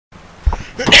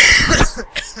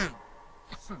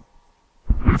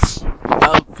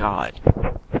God.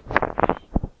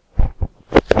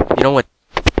 You know what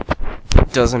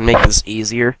doesn't make this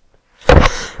easier?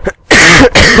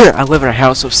 I live in a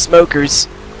house of smokers.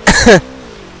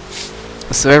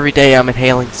 So every day I'm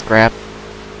inhaling scrap.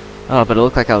 Oh, but it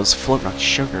looked like I was floating on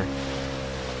sugar.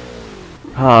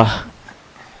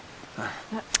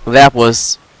 That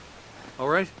was...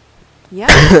 Alright? Yeah.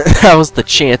 That was the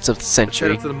chance of the century.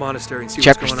 Head up to the monastery and see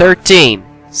Chapter what's going 13.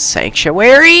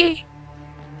 Sanctuary?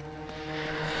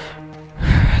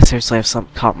 Seriously, I have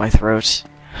something caught in my throat.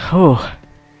 Whew.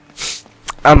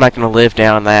 I'm not gonna live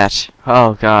down that.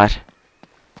 Oh, God.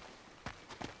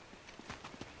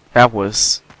 That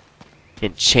was...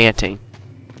 enchanting.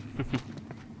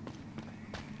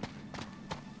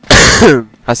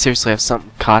 I seriously have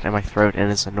something caught in my throat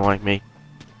and it's annoying me.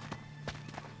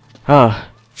 Oh.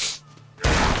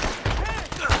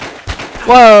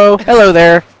 Whoa! Hello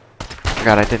there!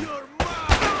 Forgot I didn't.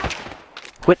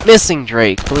 Quit missing,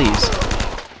 Drake, please.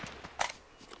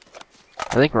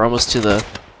 I think we're almost to the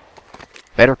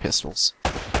better pistols.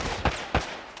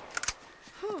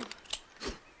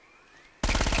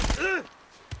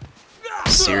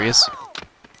 Serious?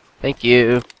 Thank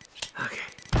you. Okay.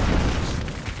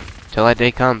 Till that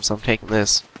day comes, I'm taking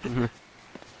this.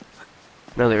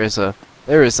 No, there is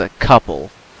a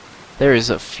couple. There is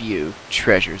a few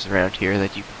treasures around here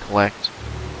that you can collect.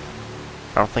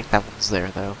 I don't think that one's there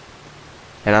though.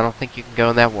 And I don't think you can go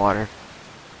in that water.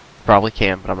 Probably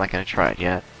can, but I'm not gonna try it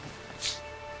yet.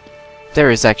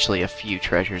 There is actually a few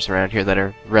treasures around here that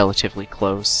are relatively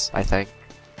close, I think.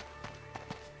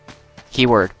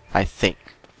 Keyword, I think.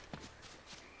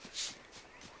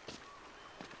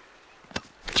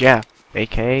 Yeah,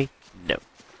 AK? No.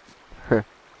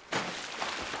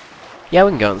 Yeah,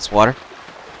 we can go in this water.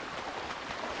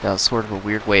 That was sort of a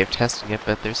weird way of testing it,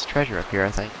 but there's a treasure up here, I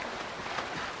think.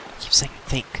 I keep saying I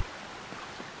think.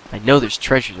 I know there's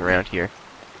treasures around here.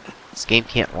 This game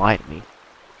can't lie to me.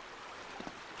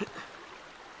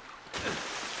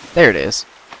 There it is.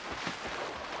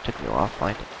 Took me a while to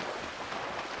find it.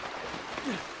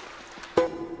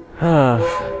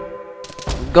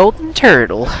 Golden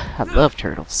turtle. I love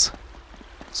turtles.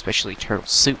 Especially turtle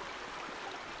soup.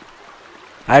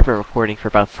 I've been recording for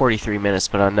about 43 minutes,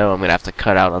 but I know I'm going to have to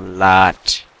cut out a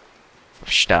lot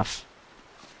of stuff.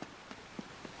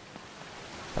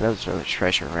 I know there's another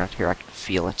treasure around here. I can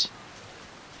feel it.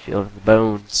 Feel it in the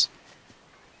bones.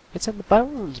 It's in the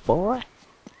bones, boy.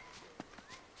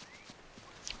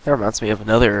 That reminds me of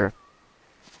another...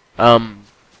 There's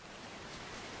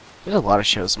a lot of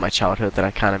shows in my childhood that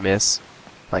I kind of miss.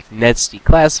 Like Ned's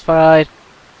Declassified.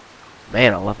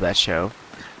 Man, I love that show.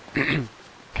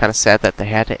 Kind of sad that they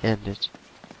had to end it.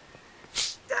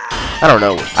 I don't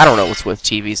know what's with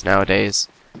TVs nowadays.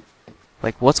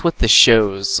 Like, what's with the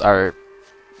shows our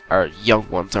young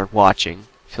ones are watching?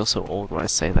 I feel so old when I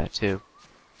say that too.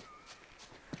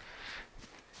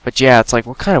 But yeah, it's like,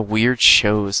 what kind of weird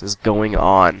shows is going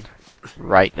on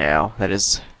right now that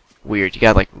is weird? You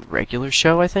got like regular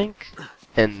show, I think,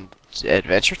 and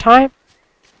Adventure Time.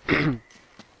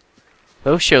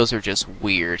 Those shows are just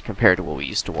weird compared to what we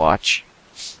used to watch.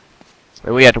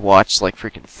 And we had to watch like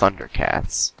freaking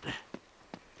Thundercats.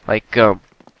 Like,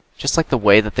 just like the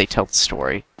way that they tell the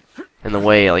story, and the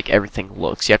way like everything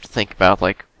looks. You have to think about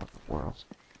like the world.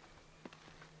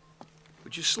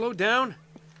 Would you slow down?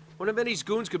 One of Eddie's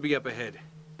goons could be up ahead.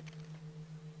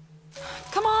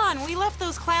 Come on, we left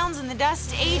those clowns in the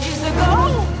dust ages ago.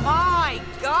 Oh my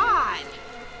God!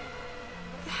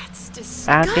 That's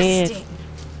disgusting. I did.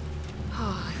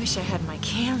 Oh, I wish I had my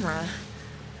camera.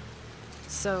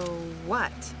 So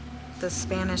what? The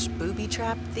Spanish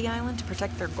booby-trapped the island to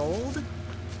protect their gold?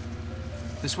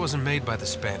 This wasn't made by the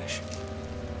Spanish.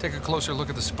 Take a closer look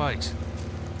at the spikes.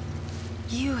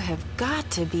 You have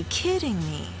got to be kidding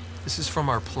me. This is from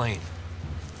our plane.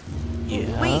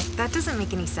 Yeah. Wait, that doesn't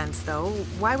make any sense, though.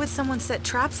 Why would someone set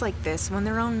traps like this when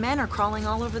their own men are crawling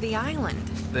all over the island?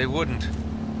 They wouldn't.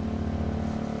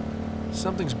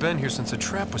 Something's been here since the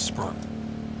trap was sprung.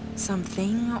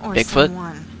 Something or Bigfoot?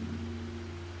 someone?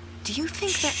 Do you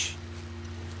think Shh.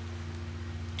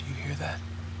 Do you hear that?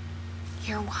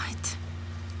 Hear what?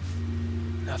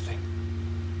 Nothing.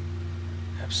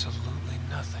 Absolutely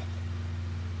nothing.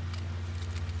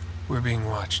 We're being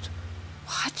watched.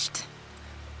 Watched?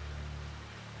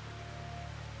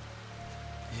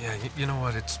 Yeah, you know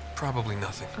what? It's probably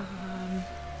nothing.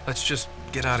 Let's just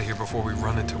get out of here before we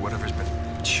run into whatever's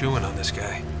been chewing on this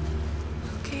guy.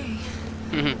 Okay.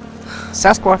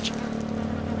 Sasquatch.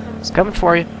 It's coming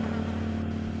for you.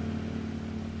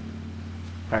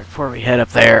 Alright, before we head up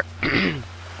there,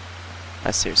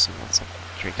 I seriously want something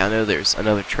to drink. I know there's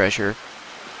another treasure,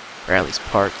 or at least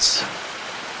parts.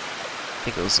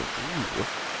 think it was ooh,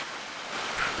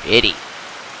 pretty.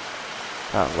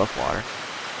 Oh, I love water.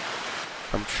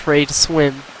 I'm afraid to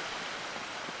swim.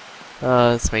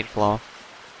 This main flaw.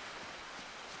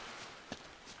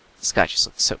 This guy just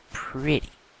looks so pretty.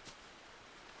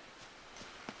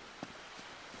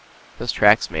 Those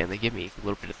tracks, man, they give me a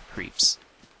little bit of the creeps.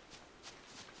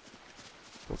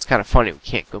 Well, it's kind of funny we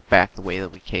can't go back the way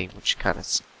that we came, which kind of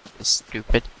is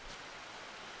stupid.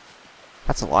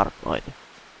 That's a lot of mud.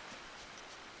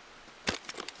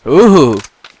 Ooh!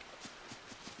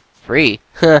 Free.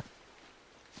 Huh.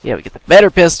 Yeah, we get the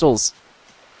better pistols!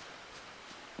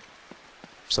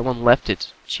 Someone left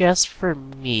it just for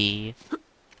me.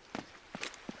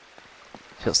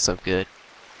 Feels so good.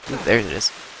 Ooh, there it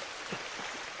is.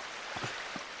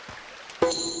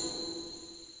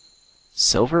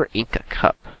 Silver Inca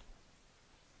Cup.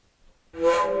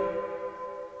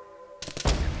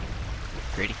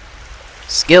 Pretty.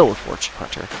 Skill with Fortune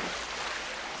Hunter.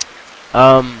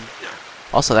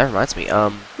 Also that reminds me,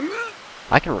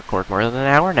 I can record more than an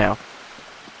hour now.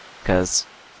 Because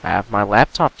I have my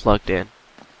laptop plugged in.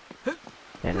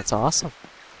 And it's awesome.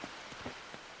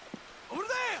 Over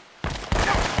there!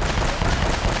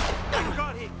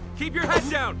 Got him. Keep your head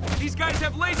down! These guys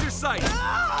have laser sight!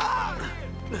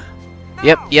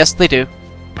 Yep, yes they do.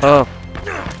 Oh.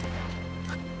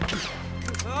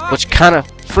 Which kinda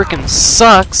freaking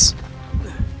sucks.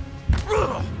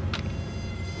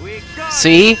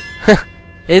 See?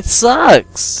 It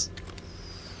sucks!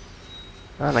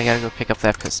 Oh, and I gotta go pick up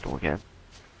that pistol again.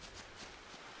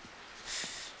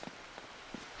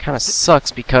 Kinda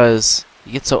sucks because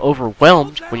you get so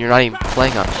overwhelmed when you're not even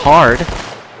playing on hard.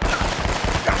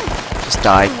 Just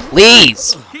die,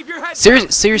 please!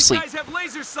 Seriously. These guys have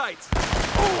laser sights!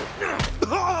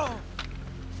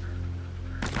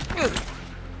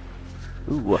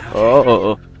 Ooh,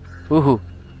 oh. Ooh.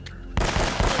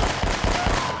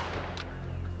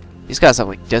 These guys have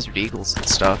like desert eagles and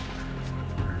stuff.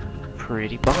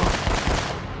 Pretty bomb.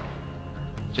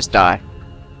 Just die.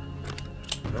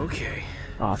 Okay.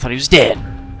 Oh, I thought he was dead.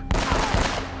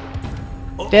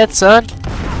 Dead, son.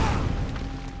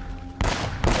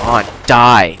 Come on,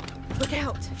 die. Look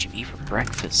out! What'd you eat for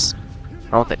breakfast?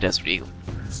 I want that desert eagle.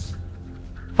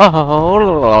 Oh,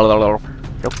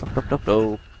 nope.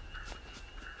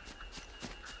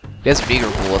 Desert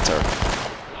eagle bullets are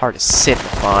hard as sin to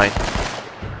find.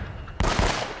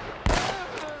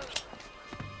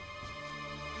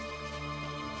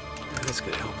 This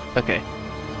could help. Okay.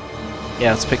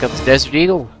 Yeah, let's pick up the desert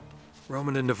eagle.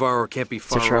 Roman and Navarro can't be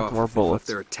far Search around off for more if they left bullets.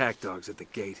 their attack dogs at the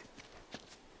gate.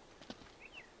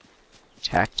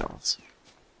 Attack dogs.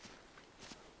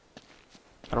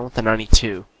 I don't want the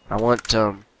 92. I want,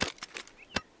 there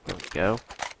we go.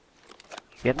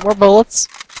 Get more bullets.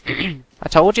 I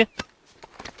told you.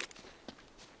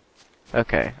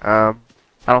 Okay, I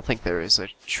don't think there is a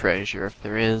treasure. If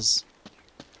there is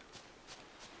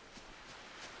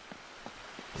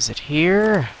it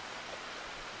here?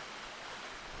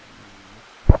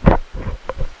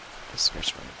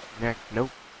 Scratch my neck. Nope.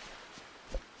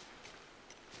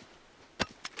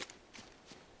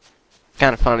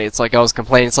 Kind of funny. It's like I was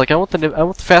complaining. It's like I want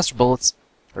the faster bullets,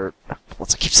 or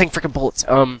bullets. I keep saying freaking bullets.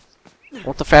 I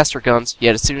want the faster guns.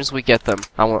 Yet as soon as we get them,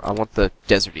 I want the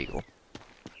Desert Eagle.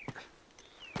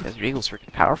 Desert Eagle's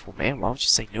freaking powerful, man. Why would you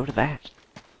say no to that?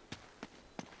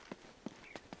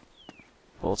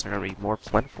 Bullets are gonna be more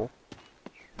plentiful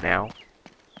now.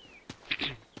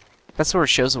 That sort of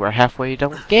shows that we're halfway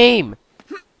done with the game.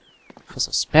 Feels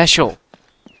so special.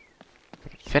 I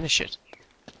can finish it.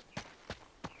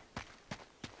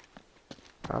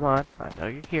 Come on, I know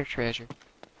you're here, treasure.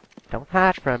 Don't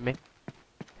hide from me.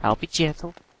 I'll be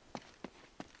gentle.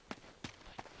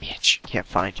 Bitch, can't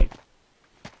find you.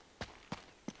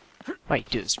 Why you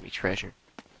do this to me, treasure?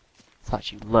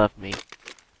 Thought you loved me.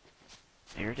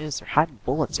 There it is, they're hiding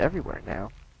bullets everywhere now.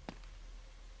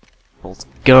 Bullets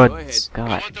and guns. God,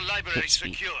 I want the library can't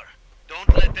speak. secure.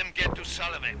 Don't let them get to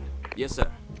Solomon. Yes, sir.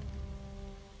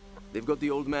 They've got the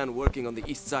old man working on the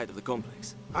east side of the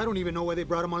complex. I don't even know why they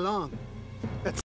brought him along.